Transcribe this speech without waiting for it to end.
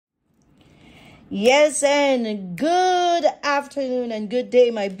Yes, and good afternoon and good day,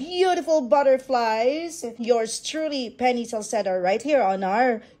 my beautiful butterflies. Yours truly, Penny Salcedo, right here on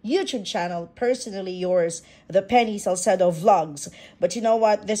our YouTube channel. Personally yours, the Penny Salcedo Vlogs. But you know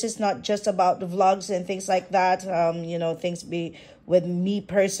what? This is not just about the vlogs and things like that. Things be with me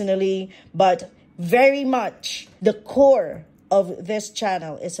personally, but very much the core of this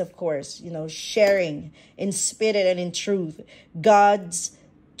channel is, of course, sharing in spirit and in truth God's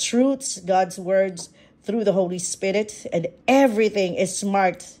truths, God's words through the Holy Spirit, and everything is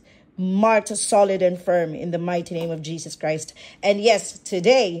marked solid and firm in the mighty name of Jesus Christ. And yes,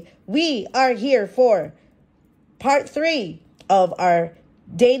 today we are here for part 3 of our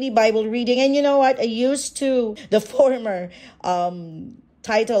daily Bible reading. And you know what? I used to the former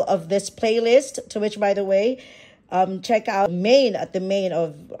title of this playlist, to which, by the way, check out the main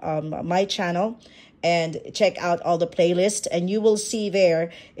of my channel and check out all the playlists, and you will see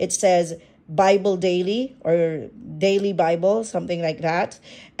there it says Bible Daily or Daily Bible, something like that.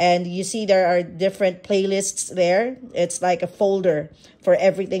 And you see there are different playlists there. It's like a folder for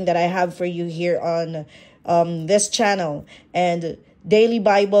everything that I have for you here on this channel. And Daily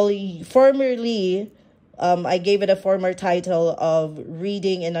Bible, formerly I gave it a former title of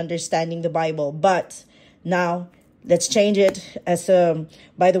Reading and Understanding the Bible, but now let's change it as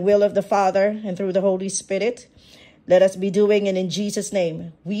by the will of the Father and through the Holy Spirit. Let us be doing it in Jesus'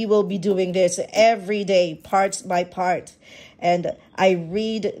 name. We will be doing this every day, parts by part. And I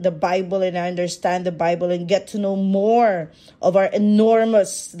read the Bible and I understand the Bible and get to know more of the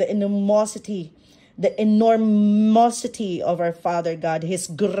enormosity of our Father God, His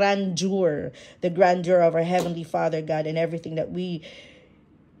grandeur, the grandeur of our Heavenly Father God, and everything that we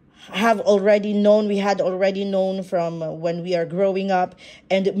had already known from when we are growing up,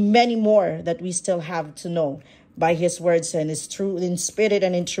 and many more that we still have to know by His words and His truth, in spirit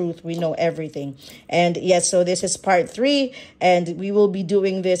and in truth. We know everything. And yes, so this is part 3, and we will be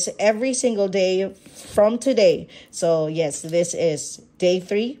doing this every single day from today. So yes, this is day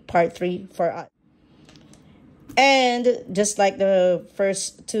 3, part 3 for us. And just like the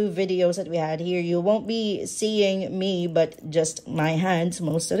first 2 videos that we had here, you won't be seeing me, but just my hands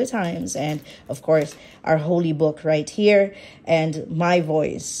most of the times. And of course, our holy book right here and my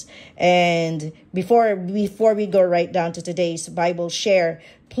voice. And before we go right down to today's Bible share,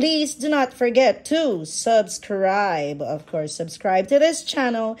 please do not forget to subscribe. Of course, subscribe to this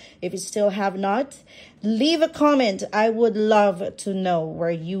channel if you still have not. Leave a comment. I would love to know where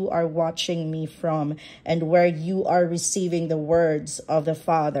you are watching me from and where you are receiving the words of the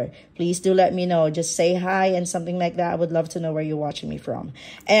Father. Please do let me know. Just say hi and something like that. I would love to know where you're watching me from.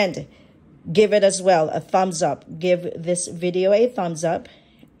 And give it as well a thumbs up. Give this video a thumbs up.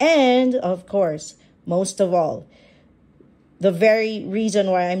 And of course, most of all, the very reason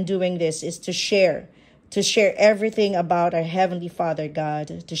why I'm doing this is to share everything about our Heavenly Father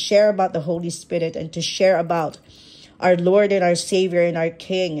God, to share about the Holy Spirit, and to share about our Lord and our Savior and our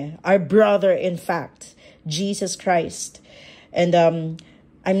King, our brother, in fact, Jesus Christ. And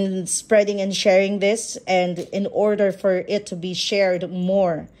I'm spreading and sharing this, and in order for it to be shared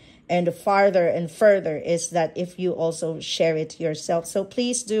more and farther and further is that if you also share it yourself. So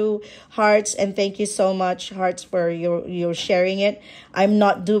please do hearts, and thank you so much, hearts, for your sharing it. I'm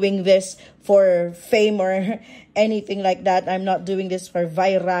not doing this for fame or anything like that. I'm not doing this for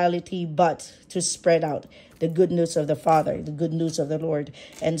virality, but to spread out the good news of the Father, the good news of the Lord.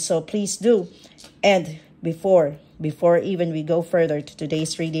 And so please do. And before even we go further to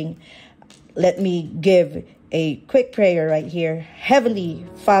today's reading, let me give a quick prayer right here. Heavenly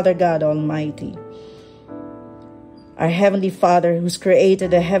Father God Almighty, our Heavenly Father who's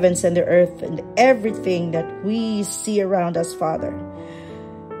created the heavens and the earth and everything that we see around us, Father.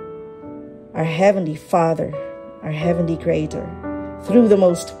 Our Heavenly Father, our Heavenly Creator, through the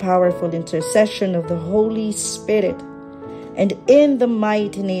most powerful intercession of the Holy Spirit, and in the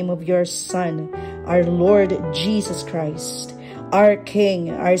mighty name of your Son, our Lord Jesus Christ, our King,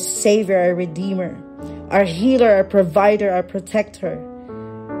 our Savior, our Redeemer, our healer, our provider, our protector,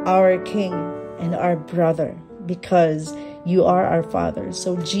 our King, and our brother, because you are our Father.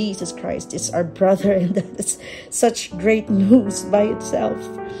 So Jesus Christ is our brother, and that is such great news by itself.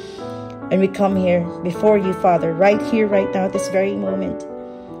 And we come here before you, Father, right here, right now, at this very moment,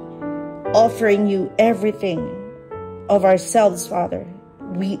 offering you everything of ourselves, Father.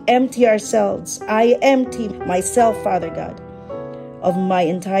 We empty ourselves. I empty myself, Father God, of my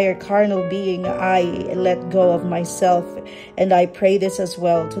entire carnal being. I let go of myself, and I pray this as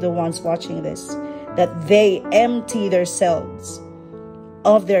well to the ones watching this, that they empty themselves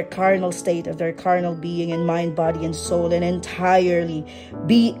of their carnal state, of their carnal being in mind, body, and soul, and entirely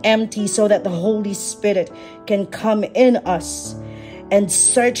be empty so that the Holy Spirit can come in us and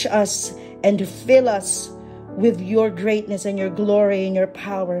search us and fill us with your greatness and your glory and your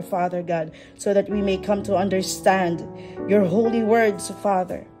power, Father God, so that we may come to understand your holy words,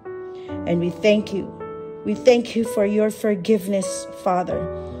 Father. And we thank you. We thank you for your forgiveness, Father.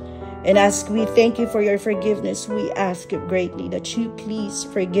 And as we thank you for your forgiveness, we ask greatly that you please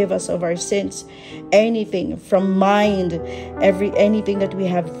forgive us of our sins. Anything from mind, anything that we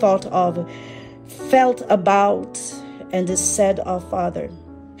have thought of, felt about, and is said of, Father,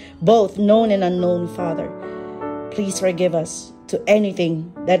 both known and unknown, Father. Please forgive us to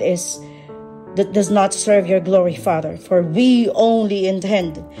anything that does not serve your glory, Father. For I only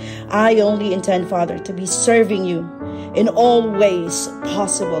intend, Father, to be serving you in all ways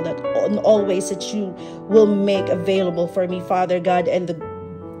possible, in all ways that you will make available for me, Father God. And the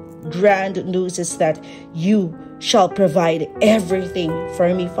grand news is that you shall provide everything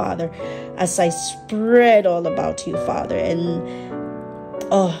for me, Father, as I spread all about you, Father. And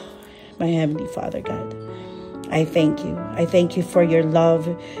oh, my Heavenly Father God, I thank you. I thank you for your love,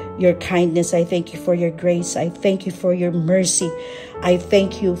 your kindness. I thank you for your grace. I thank you for your mercy. I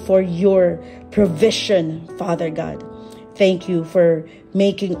thank you for your provision, Father God. Thank you for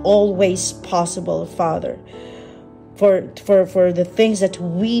making all ways possible, Father, for the things that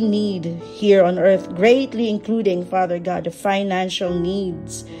we need here on earth, greatly including, Father God, the financial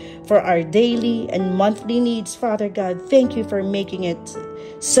needs for our daily and monthly needs, Father God. Thank you for making it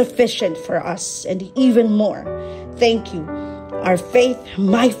sufficient for us and even more. Thank you. Our faith,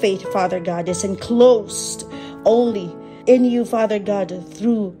 my faith, Father God, is enclosed only in you, Father God,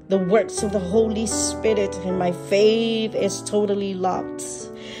 through the works of the Holy Spirit. And my faith is totally locked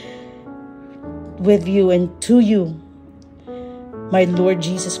with you and to you, my Lord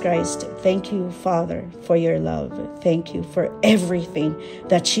Jesus Christ. Thank you, Father, for your love. Thank you for everything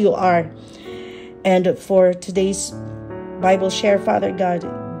that you are. And for today's Bible share, Father God,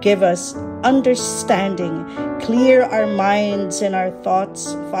 give us understanding. Clear our minds and our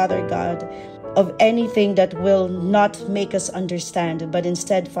thoughts, Father God, of anything that will not make us understand, but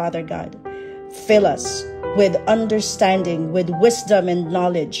instead, Father God, fill us with understanding, with wisdom and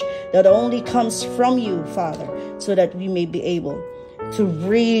knowledge that only comes from you, Father, so that we may be able to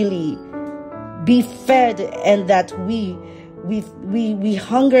really be fed, and that we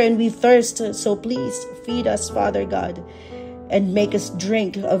hunger and we thirst. So please feed us, Father God, and make us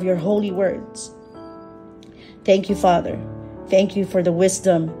drink of your holy words. Thank you, Father. Thank you for the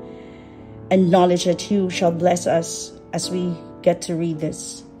wisdom and knowledge that you shall bless us as we get to read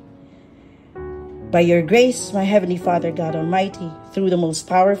this. By your grace, my Heavenly Father, God Almighty, through the most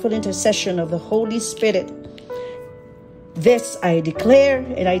powerful intercession of the Holy Spirit, this I declare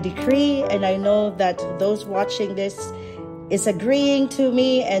and I decree, and I know that those watching this is agreeing to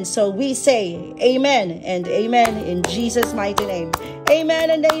me, and so we say amen and amen in Jesus' mighty name. Amen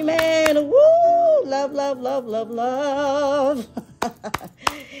and amen. Woo! Love, love, love, love, love.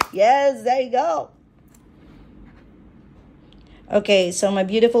 Yes, there you go. Okay, so my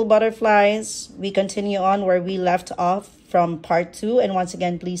beautiful butterflies, we continue on where we left off from part 2. And once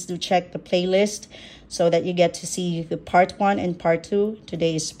again, please do check the playlist so that you get to see the part 1 and part 2.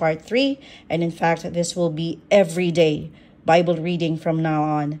 Today is part 3. And in fact, this will be everyday Bible reading from now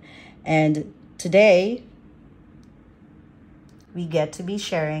on. And today, we get to be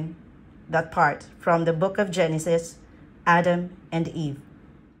sharing that part from the book of Genesis, Adam and Eve.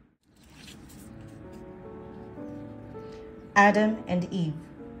 Adam and Eve.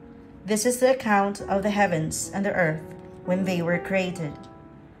 This is the account of the heavens and the earth when they were created,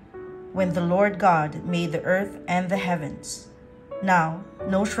 when the Lord God made the earth and the heavens. Now,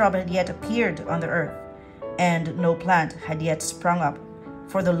 no shrub had yet appeared on the earth, and no plant had yet sprung up,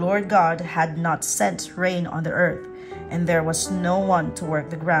 for the Lord God had not sent rain on the earth, and there was no one to work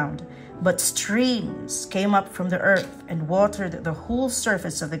the ground. But streams came up from the earth and watered the whole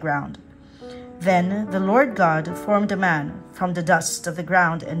surface of the ground. Then the Lord God formed a man from the dust of the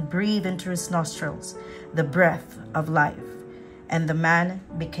ground and breathed into his nostrils the breath of life, and the man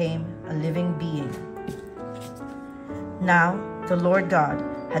became a living being. Now the Lord God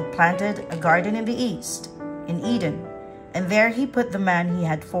had planted a garden in the east, in Eden, and there he put the man he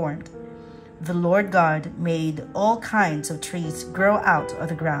had formed. The Lord God made all kinds of trees grow out of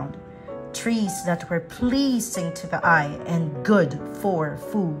the ground, trees that were pleasing to the eye and good for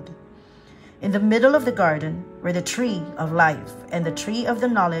food. In the middle of the garden were the tree of life and the tree of the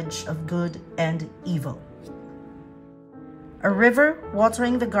knowledge of good and evil. A river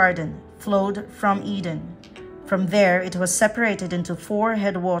watering the garden flowed from Eden, From there it was separated into 4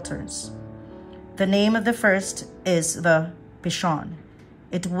 headwaters. The name of the first is the Pishon.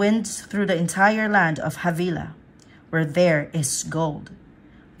 It winds through the entire land of Havilah, where there is gold.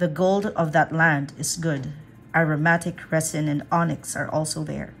 The gold of that land is good. Aromatic resin and onyx are also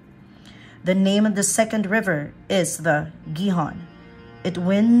there. The name of the second river is the Gihon. It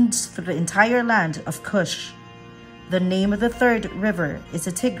winds through the entire land of Cush. The name of the third river is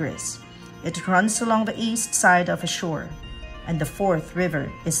the Tigris. It runs along the east side of Ashur. And the fourth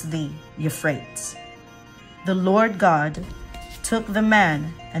river is the Euphrates. The Lord God took the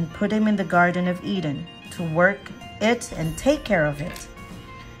man and put him in the Garden of Eden to work it and take care of it.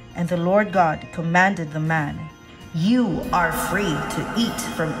 And the Lord God commanded the man, "You are free to eat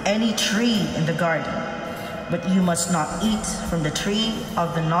from any tree in the garden, but you must not eat from the tree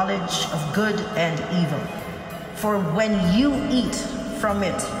of the knowledge of good and evil. For when you eat from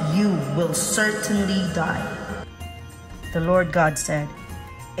it, you will certainly die." The Lord God said,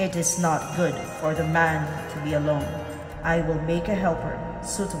 "It is not good for the man to be alone. I will make a helper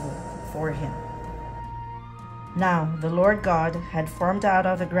suitable for him." Now the Lord God had formed out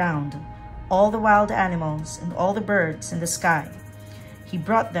of the ground all the wild animals and all the birds in the sky. He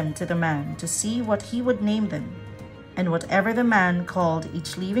brought them to the man to see what he would name them. And whatever the man called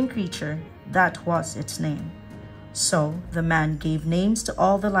each living creature, that was its name. So the man gave names to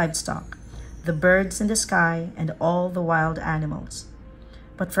all the livestock, the birds in the sky, and all the wild animals.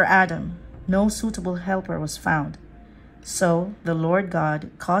 But for Adam, no suitable helper was found. So the Lord God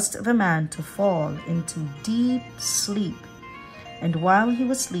caused the man to fall into deep sleep. And while he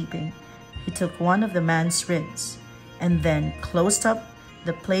was sleeping, he took one of the man's ribs, and then closed up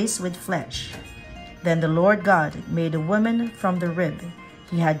the place with flesh. Then the Lord God made a woman from the rib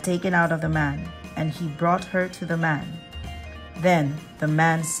he had taken out of the man, and he brought her to the man. Then the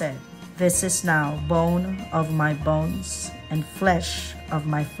man said, "This is now bone of my bones and flesh of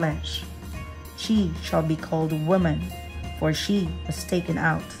my flesh. She shall be called woman, for she was taken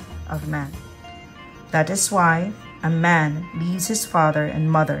out of man." That is why a man leaves his father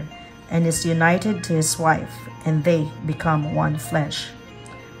and mother and is united to his wife, and they become one flesh.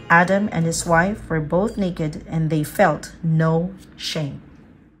 Adam and his wife were both naked, and they felt no shame.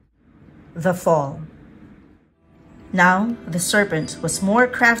 The fall. Now the serpent was more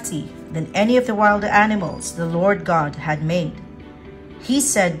crafty than any of the wild animals the Lord God had made. He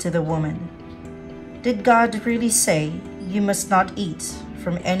said to the woman, "Did God really say, 'You must not eat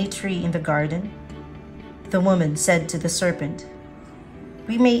from any tree in the garden'?" The woman said to the serpent,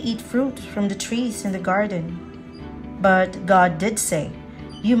 "We may eat fruit from the trees in the garden. But God did say,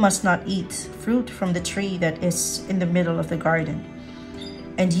 'You must not eat fruit from the tree that is in the middle of the garden,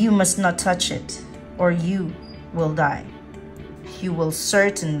 and you must not touch it, or you will die.'" "You will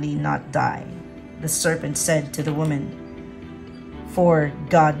certainly not die," the serpent said to the woman. "For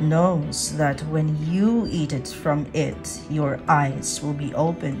God knows that when you eat it from it, your eyes will be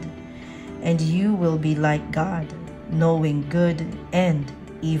opened, and you will be like God, knowing good and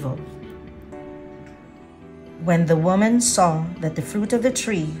evil." When the woman saw that the fruit of the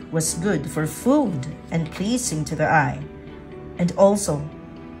tree was good for food and pleasing to the eye, and also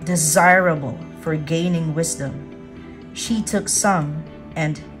desirable for gaining wisdom, she took some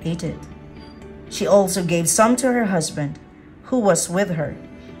and ate it. She also gave some to her husband, who was with her,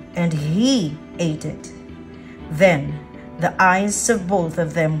 and he ate it. Then the eyes of both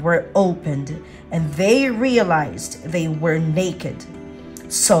of them were opened, and they realized they were naked.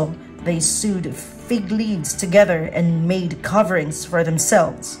 So they sewed fig leaves together and made coverings for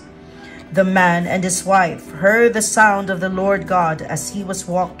themselves. The man and his wife heard the sound of the Lord God as he was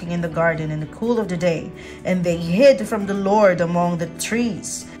walking in the garden in the cool of the day, and they hid from the Lord among the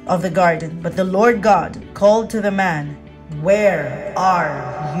trees of the garden. But the Lord God called to the man, "Where are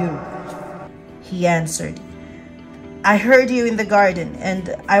you?" He answered, "I heard you in the garden,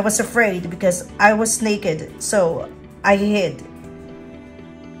 and I was afraid because I was naked, so I hid."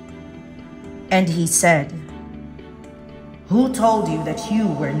 And he said, "Who told you that you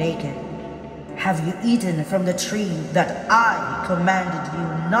were naked? Have you eaten from the tree that I commanded you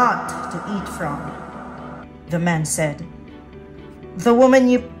not to eat from?" The man said, "The woman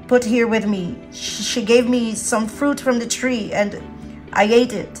you put here with me, she gave me some fruit from the tree, and I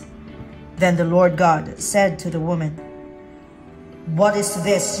ate it." Then the Lord God said to the woman, "What is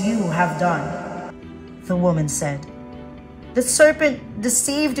this you have done?" The woman said, "The serpent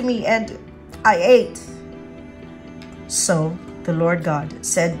deceived me, and I ate." So the Lord God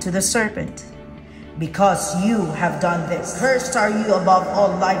said to the serpent, "Because you have done this, cursed are you above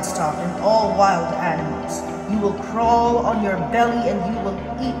all livestock and all wild animals. You will crawl on your belly, and you will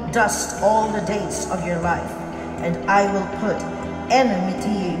eat dust all the days of your life. and I will put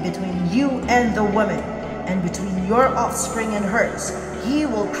enmity between you and the woman, and between your offspring and hers. He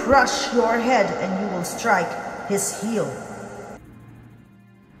will crush your head, and you will strike his heel."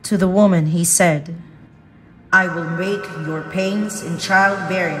 To the woman he said, "I will make your pains in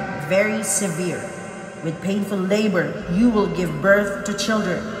childbearing very severe. With painful labor you will give birth to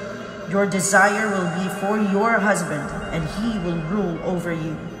children. Your desire will be for your husband, and he will rule over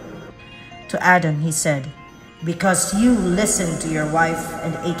you." To Adam he said, "Because you listened to your wife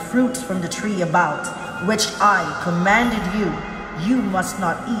and ate fruit from the tree about which I commanded you, you must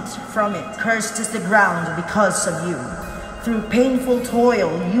not eat from it. Cursed is the ground because of you. Through painful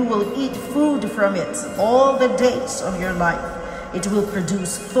toil you will eat food from it all the days of your life. It will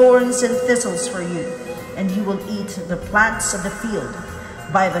produce thorns and thistles for you, and you will eat the plants of the field.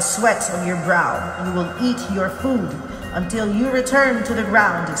 By the sweat of your brow you will eat your food until you return to the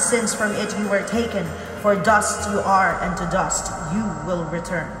ground, since from it you were taken. For dust you are, and to dust you will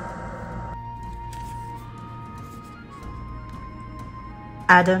return."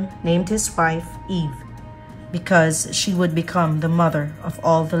 Adam named his wife Eve, because she would become the mother of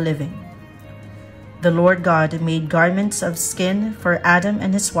all the living. The Lord God made garments of skin for Adam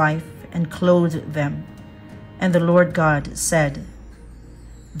and his wife and clothed them. And the Lord God said,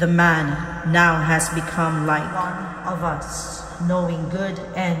 "The man now has become like one of us, knowing good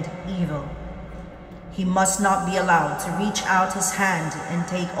and evil. He must not be allowed to reach out his hand and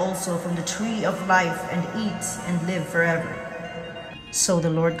take also from the tree of life and eat and live forever." So the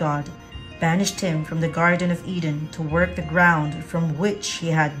Lord God banished him from the Garden of Eden to work the ground from which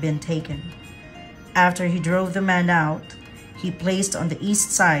he had been taken. After he drove the man out, he placed on the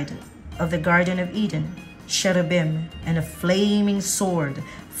east side of the Garden of Eden cherubim and a flaming sword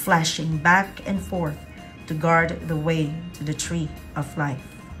flashing back and forth to guard the way to the tree of life.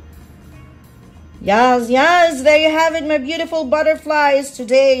 Yes, there you have it, my beautiful butterflies.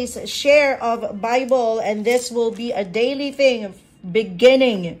 Today's share of Bible, and this will be a daily thing,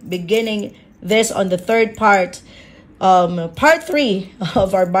 beginning this on the third part 3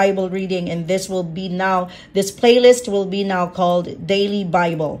 of our Bible reading, and this playlist will be now called Daily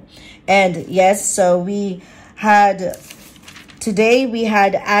Bible. And yes, so today we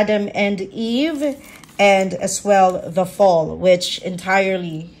had Adam and Eve, and as well the fall, which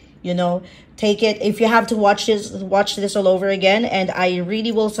entirely, take it. If you have to watch this all over again. And I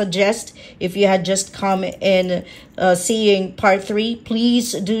really will suggest, if you had just come in seeing part 3,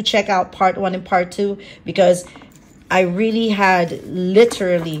 please do check out part 1 and part 2, because I really had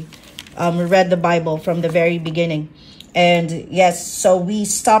literally read the Bible from the very beginning. And yes, so we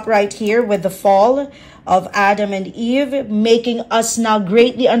stop right here with the fall of Adam and Eve, making us now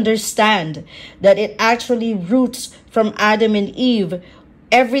greatly understand that it actually roots from Adam and Eve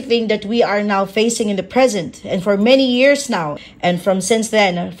everything that we are now facing in the present, and for many years now. And since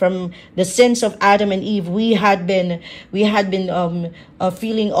then, from the sins of Adam and Eve, we had been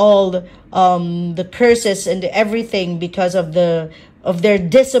feeling all the curses and everything because of their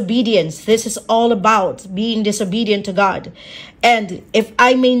disobedience. This is all about being disobedient to God. And if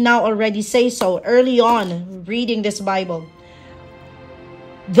I may now already say so, early on reading this Bible,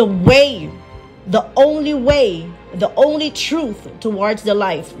 the only truth towards the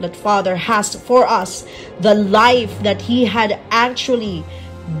life that Father has for us, the life that He had actually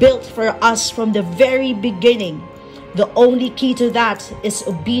built for us from the very beginning, the only key to that is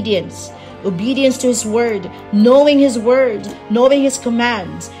obedience. Obedience to His word, knowing His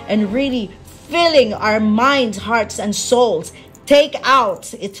commands, and really filling our minds, hearts, and souls. Take out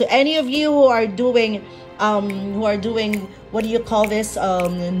to any of you who are doing what do you call this,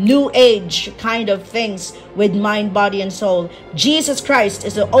 new age kind of things with mind, body, and soul. Jesus Christ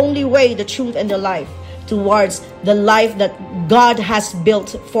is the only way, the truth, and the life towards the life that God has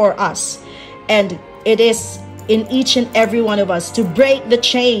built for us. And it is in each and every one of us to break the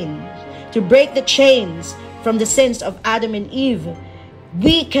chains from the sins of Adam and Eve.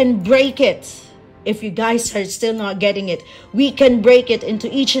 We can break it. If you guys are still not getting it, we can break it into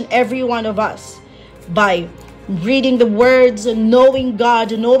each and every one of us by reading the words, knowing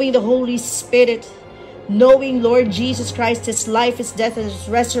God, knowing the Holy Spirit, knowing Lord Jesus Christ, His life, His death, and His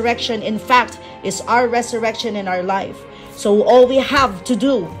resurrection, in fact, is our resurrection in our life. So all we have to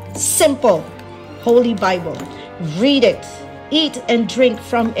do, simple, Holy Bible, read it, eat and drink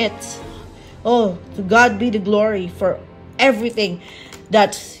from it. Oh, to God be the glory for everything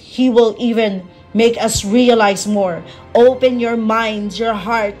that He will even make us realize more. Open your minds, your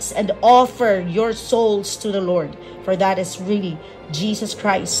hearts, and offer your souls to the Lord. For that is really Jesus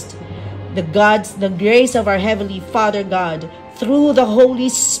Christ, the grace of our Heavenly Father God, through the Holy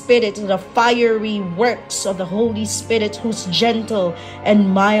Spirit, the fiery works of the Holy Spirit, who's gentle and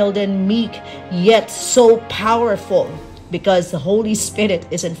mild and meek, yet so powerful, because the Holy Spirit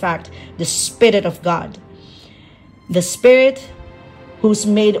is in fact the Spirit of God. The Spirit who's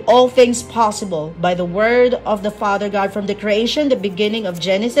made all things possible by the word of the Father God from the creation, the beginning of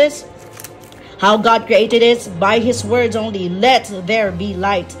Genesis. How God created it by his words only. Let there be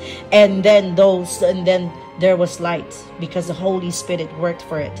light. And then there was light, because the Holy Spirit worked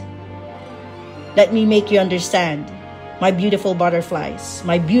for it. Let me make you understand, my beautiful butterflies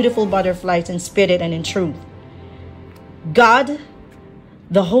in spirit and in truth. God,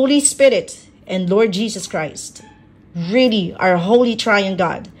 the Holy Spirit, and Lord Jesus Christ really are holy triune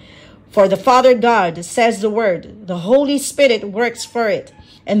God. For the Father God says the word, the Holy Spirit works for it,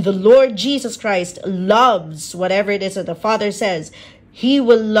 and the Lord Jesus Christ loves whatever it is that the Father says. He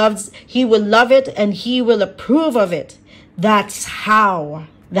will love it, and he will approve of it. That's how,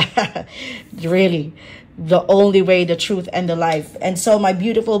 really, the only way, the truth, and the life. And so, my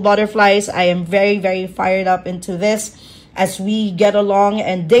beautiful butterflies, I am very, very fired up into this as we get along,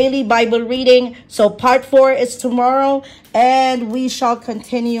 and daily Bible reading. So part 4 is tomorrow, and we shall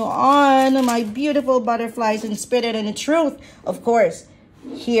continue on, my beautiful butterflies in spirit and in truth, of course,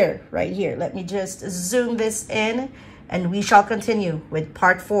 here, right here. Let me just zoom this in, and we shall continue with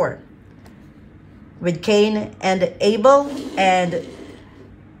part 4 with Cain and Abel, and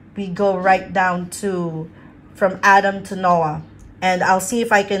we go right down to from Adam to Noah. And I'll see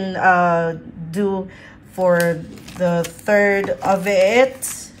if I can do for the third of it.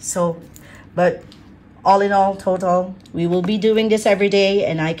 So, but all in all, total, we will be doing this every day,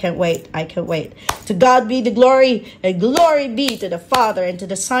 and I can't wait. I can't wait. To God be the glory, and glory be to the Father, and to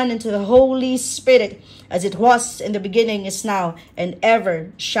the Son, and to the Holy Spirit, as it was in the beginning, is now, and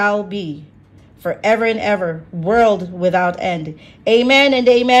ever shall be, forever and ever, world without end. Amen and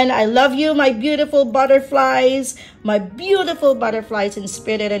amen. I love you, my beautiful butterflies in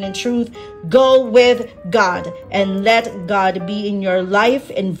spirit and in truth. Go with God and let God be in your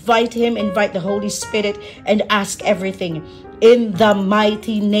life. Invite him, invite the Holy Spirit, and ask everything in the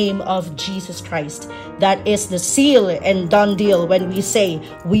mighty name of Jesus Christ. That is the seal and done deal when we say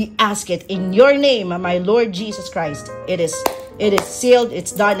we ask it in your name, my Lord Jesus Christ. It is sealed,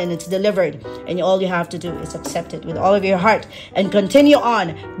 it's done, and it's delivered. And all you have to do is accept it with all of your heart and continue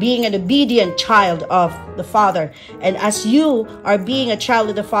on being an obedient child of the Father. And as you are being a child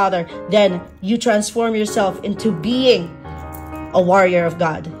of the Father, then you transform yourself into being a warrior of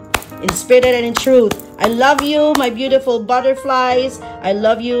God in spirit and in truth. I love you, my beautiful butterflies. I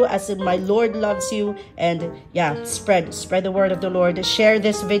love you as my Lord loves you. And yeah, spread the word of the Lord. Share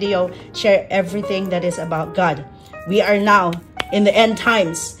this video. Share everything that is about God. We are now in the end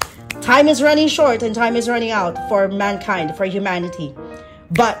times. Time is running short and time is running out for mankind, for humanity.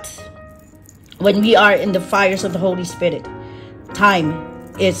 But when we are in the fires of the Holy Spirit, time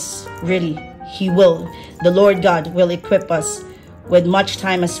is really, the Lord God will equip us with much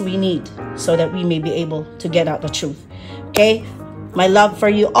time as we need, so that we may be able to get out the truth. Okay? My love for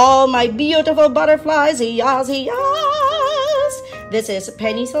you all, my beautiful butterflies. Yes, yes. This is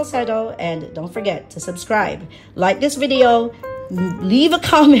Penny Salcedo, and don't forget to subscribe, like this video, leave a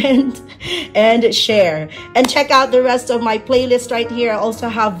comment, and share. And check out the rest of my playlist right here. I also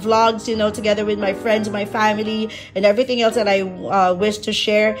have vlogs, together with my friends, my family, and everything else that I wish to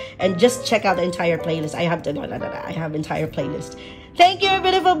share. And just check out the entire playlist. I have entire playlist. Thank you,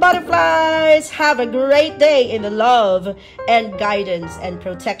 beautiful butterflies. Have a great day in the love and guidance and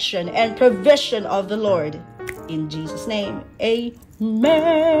protection and provision of the Lord. In Jesus' name,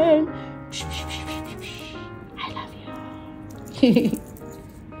 amen. I love you.